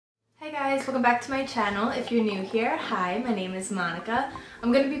Hi guys, welcome back to my channel. If you're new here, hi, my name is Monica.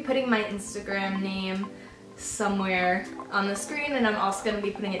 I'm going to be putting my Instagram name somewhere on the screen, and I'm also going to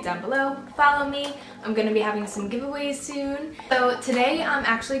be putting it down below. Follow me. I'm going to be having some giveaways soon. So today I'm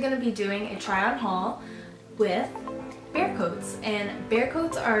actually going to be doing a try-on haul with bear coats, and bear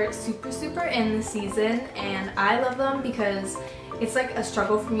coats are super in the season, and I love them because it's like a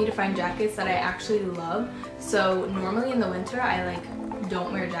struggle for me to find jackets that I actually love. So normally in the winter I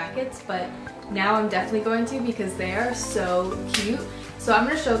don't wear jackets, but now I'm definitely going to because they are so cute. So I'm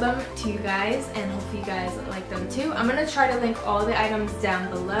going to show them to you guys and hopefully you guys like them too. I'm going to try to link all the items down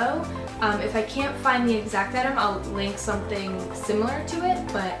below. If I can't find the exact item, I'll link something similar to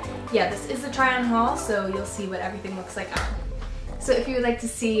it, but yeah, this is a try on haul, so you'll see what everything looks like on. So if you would like to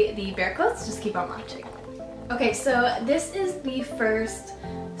see the bear coats, just keep on watching. Okay, so this is the first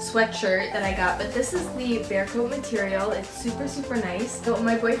sweatshirt that I got, but this is the bear coat material. It's super nice. So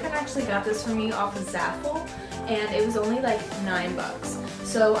my boyfriend actually got this for me off of Zaful, and it was only like $9.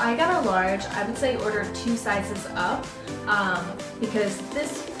 So I got a large. I would say order 2 sizes up because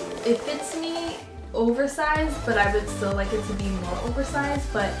it fits me oversized, but I would still like it to be more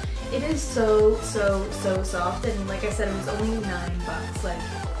oversized. But it is so soft, and like I said, it was only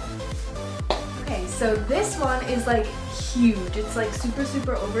 $9. Okay, so this one is like huge. It's like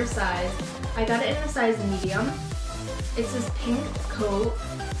super oversized. I got it in a size medium. It's this pink coat.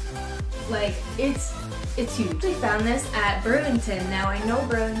 Like it's huge. I found this at Burlington. Now I know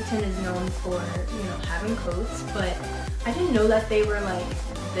Burlington is known for, having coats, but I didn't know that they were like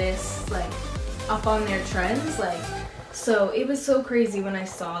this, like up on their trends. So it was so crazy when I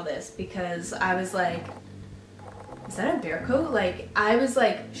saw this because I was like, is that a bear coat? Like, I was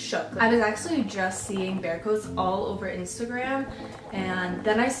like shook. I was actually just seeing bear coats all over Instagram, and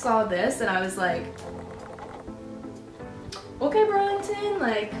then I saw this and I was like, okay, Burlington,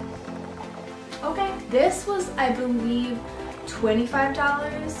 like, okay. This was, I believe,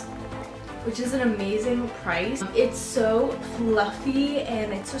 $25, which is an amazing price. It's so fluffy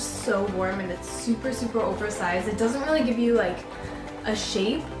and it's just so warm, and it's super oversized. It doesn't really give you like a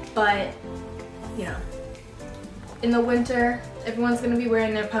shape, but in the winter, everyone's gonna be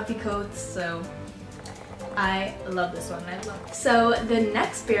wearing their puffy coats, so I love this one. I love it. So the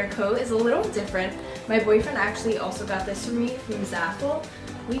next bear coat is a little different. My boyfriend actually also got this for me from Zaful.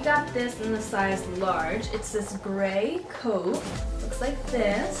 We got this in the size large. It's this gray coat. Looks like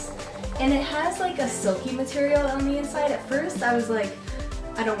this. And it has like a silky material on the inside. At first I was like,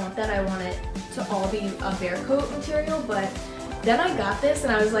 I don't want that. I want it to all be a bear coat material, but then I got this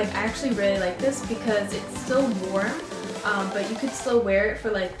and I was like, I actually really like this because it's still warm, but you could still wear it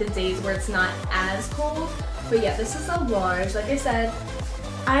for like the days where it's not as cold. But yeah, this is a large. Like I said,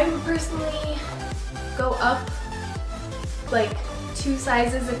 I would personally go up like 2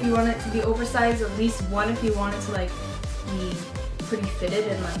 sizes if you want it to be oversized, at least 1 if you want it to like be pretty fitted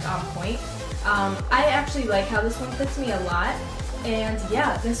and like on point. I actually like how this one fits me a lot. And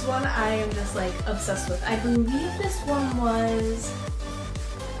yeah, this one I am just like obsessed with. I believe this one was,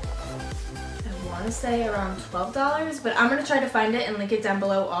 I want to say around $12, but I'm going to try to find it and link it down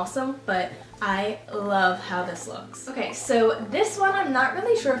below also, but I love how this looks. Okay, so this one I'm not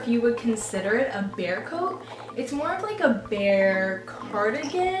really sure if you would consider it a bear coat. It's more of like a bear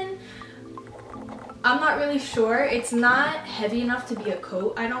cardigan. I'm not really sure. It's not heavy enough to be a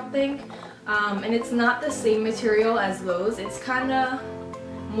coat, I don't think. And it's not the same material as those. It's kind of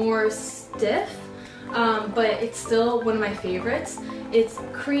more stiff, but it's still one of my favorites. It's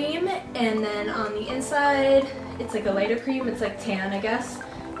cream, and then on the inside it's like a lighter cream. It's like tan, I guess,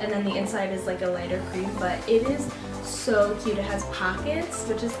 and then the inside is like a lighter cream, but it is so cute. It has pockets,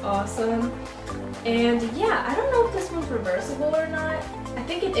 which is awesome. And yeah, I don't know if this one's reversible or not. I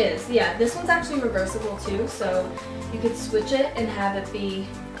think it is. Yeah, this one's actually reversible too, so you could switch it and have it be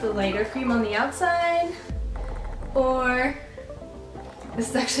the lighter cream on the outside, or this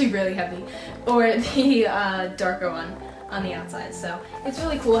is actually really heavy, or the darker one on the outside. So it's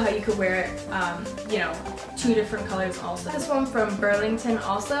really cool how you could wear it 2 different colors also. This one from Burlington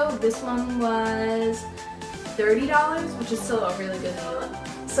also, this one was $30, which is still a really good deal.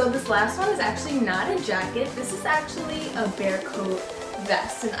 So this last one is actually not a jacket. This is actually a bear coat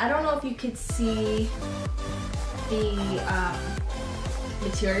vest, and I don't know if you could see the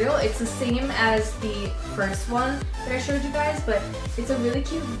material. It's the same as the first one that I showed you guys, but it's a really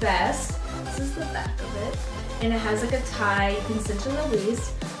cute vest. This is the back of it, and it has like a tie. You can cinch in the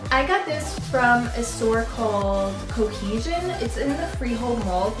waist. I got this from a store called Cohesion. It's in the Freehold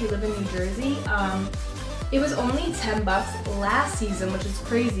Mall if you live in New Jersey. It was only $10 last season, which is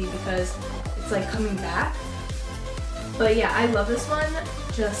crazy because it's like coming back. But yeah, I love this one.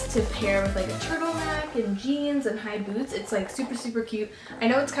 just to pair with like a turtleneck and jeans and high boots. It's like super cute. I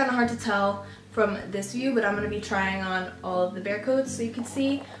know it's kind of hard to tell from this view, but I'm going to be trying on all of the bear coats so you can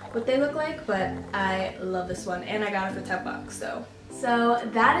see what they look like, but I love this one and I got it for 10 bucks. So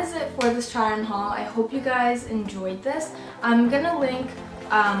that is it for this try on haul. I hope you guys enjoyed this. I'm going to link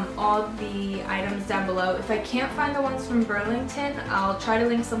all the items down below. If I can't find the ones from Burlington, I'll try to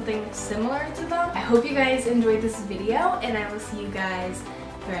link something similar to them. I hope you guys enjoyed this video, and I will see you guys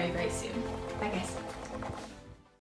very soon. Bye guys.